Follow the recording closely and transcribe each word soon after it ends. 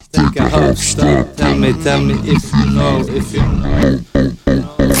take a hop, stop. Tell me if you know, if you know.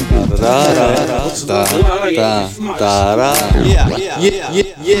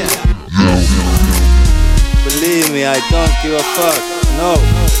 Yeah. Believe me, I don't give a fuck. No.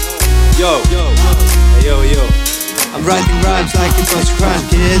 Yo. Hey, yo. I'm writing rhymes like it was crime,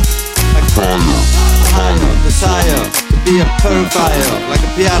 kid. Like fire, desire to be a purifier, like a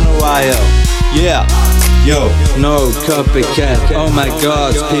piano wire. Yeah. Yo, no copycat. Oh my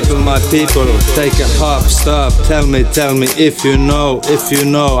God, people, my people, take a hop, stop. Tell me if you know,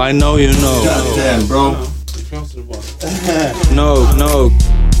 I know you know. Goddamn, bro. No.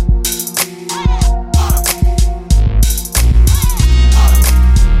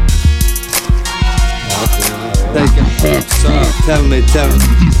 Take a hop, stop. Tell me.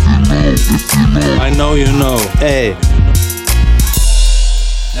 I know you know. Hey.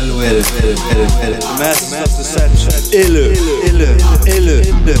 Elevated. The masters of the set. Ille.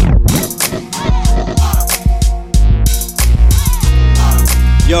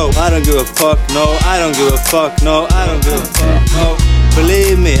 Yo, I don't give a fuck. No, I don't give a fuck. No, I don't give a fuck. No,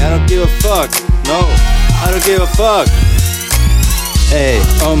 believe me, I don't give a fuck. No, I don't give a fuck. Hey,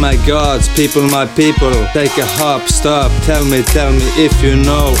 oh my God, people, my people, take a hop, stop. Tell me if you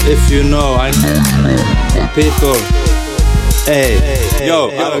know, I know people. Hey,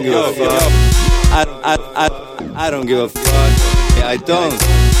 yo, I don't give a fuck. I don't give a fuck. Yeah, I don't.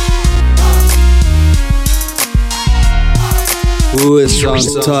 Who is on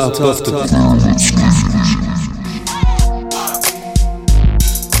top of the pyramid?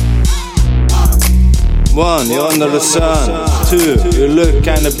 1, you're under the sun. 2, you look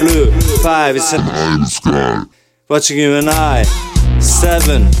kinda blue. 5, it's a sky watching you and I.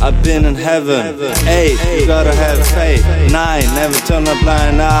 7, I've been in heaven. 8, you gotta have faith. 9, never turn a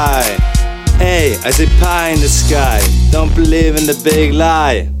blind eye. 8, I see pie in the sky. Don't believe in the big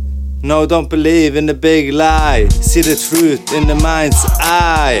lie. No, don't believe in the big lie. See the truth in the mind's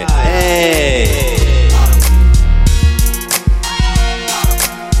eye. Hey.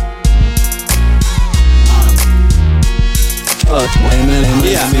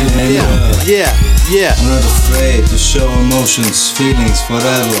 Yeah. I'm not afraid to show emotions, feelings,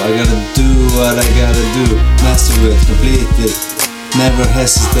 forever. I gotta do what I gotta do. Master it, complete it. Never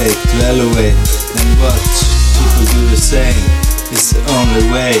hesitate to elevate. And watch people do the same. It's the only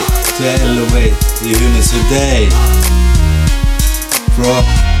way to elevate the humans today. Bro.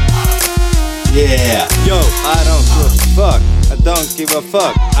 Yeah. Yo, I don't give a fuck. I don't give a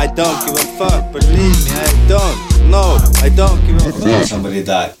fuck. I don't give a fuck. Believe me, I don't. No, I don't give a fuck. Somebody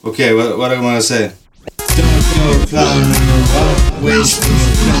died. Okay, what am I gonna say? Don't go clown up, waste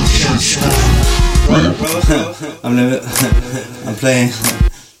I'm playing.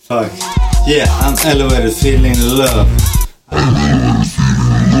 Fuck. Yeah, I'm elevated, feeling love. I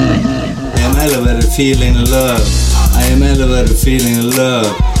am elevated, feeling love. I am elevated, feeling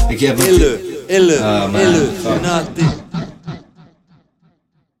love. I can't. Ille, nothing.